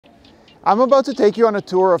I'm about to take you on a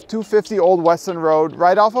tour of 250 Old Weston Road,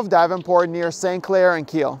 right off of Davenport near St. Clair and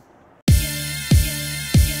Kiel.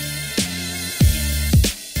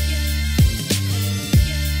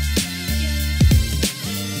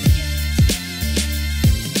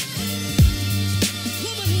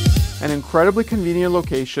 An incredibly convenient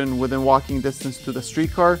location within walking distance to the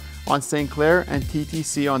streetcar on St. Clair and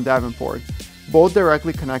TTC on Davenport, both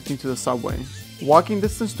directly connecting to the subway. Walking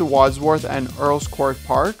distance to Wadsworth and Earls Court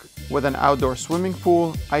Park with an outdoor swimming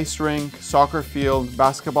pool, ice rink, soccer field,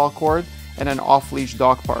 basketball court, and an off-leash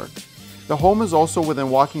dog park. The home is also within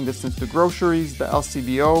walking distance to groceries, the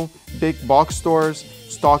LCBO, big box stores,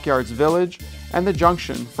 Stockyards Village, and the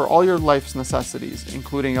Junction for all your life's necessities,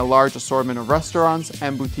 including a large assortment of restaurants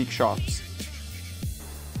and boutique shops.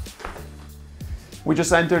 We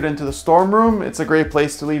just entered into the storm room. It's a great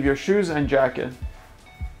place to leave your shoes and jacket.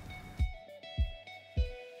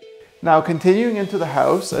 Now continuing into the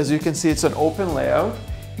house, as you can see, it's an open layout.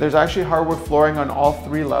 There's actually hardwood flooring on all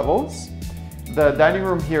 3 levels. The dining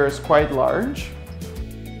room here is quite large.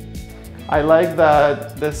 I like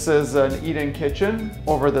that this is an eat-in kitchen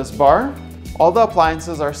over this bar. All the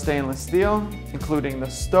appliances are stainless steel, including the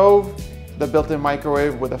stove, the built-in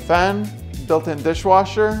microwave with a fan, built-in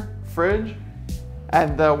dishwasher, fridge,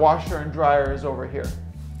 and the washer and dryer is over here.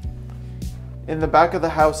 In the back of the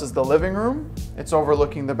house is the living room. It's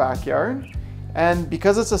overlooking the backyard. And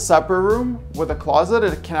because it's a separate room with a closet,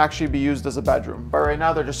 it can actually be used as a bedroom. But right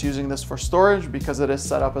now they're just using this for storage because it is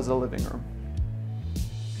set up as a living room.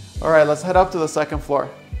 All right, let's head up to the 2nd floor.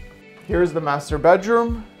 Here's the master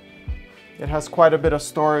bedroom. It has quite a bit of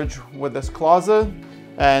storage with this closet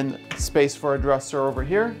and space for a dresser over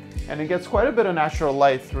here. And it gets quite a bit of natural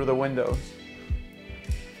light through the windows.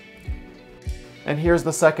 And here's the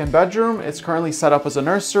 2nd bedroom. It's currently set up as a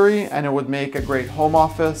nursery and it would make a great home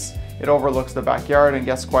office. It overlooks the backyard and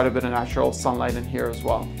gets quite a bit of natural sunlight in here as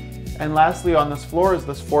well. And lastly, on this floor is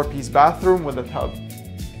this 4-piece bathroom with a tub.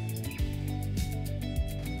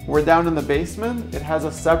 We're down in the basement. It has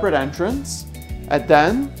a separate entrance, a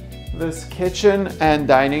den, this kitchen and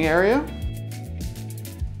dining area.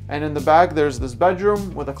 And in the back, there's this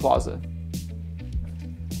bedroom with a closet.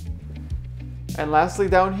 And lastly,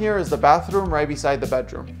 down here is the bathroom right beside the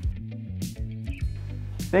bedroom.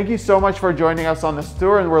 Thank you so much for joining us on this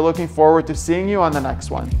tour, and we're looking forward to seeing you on the next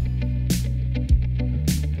one.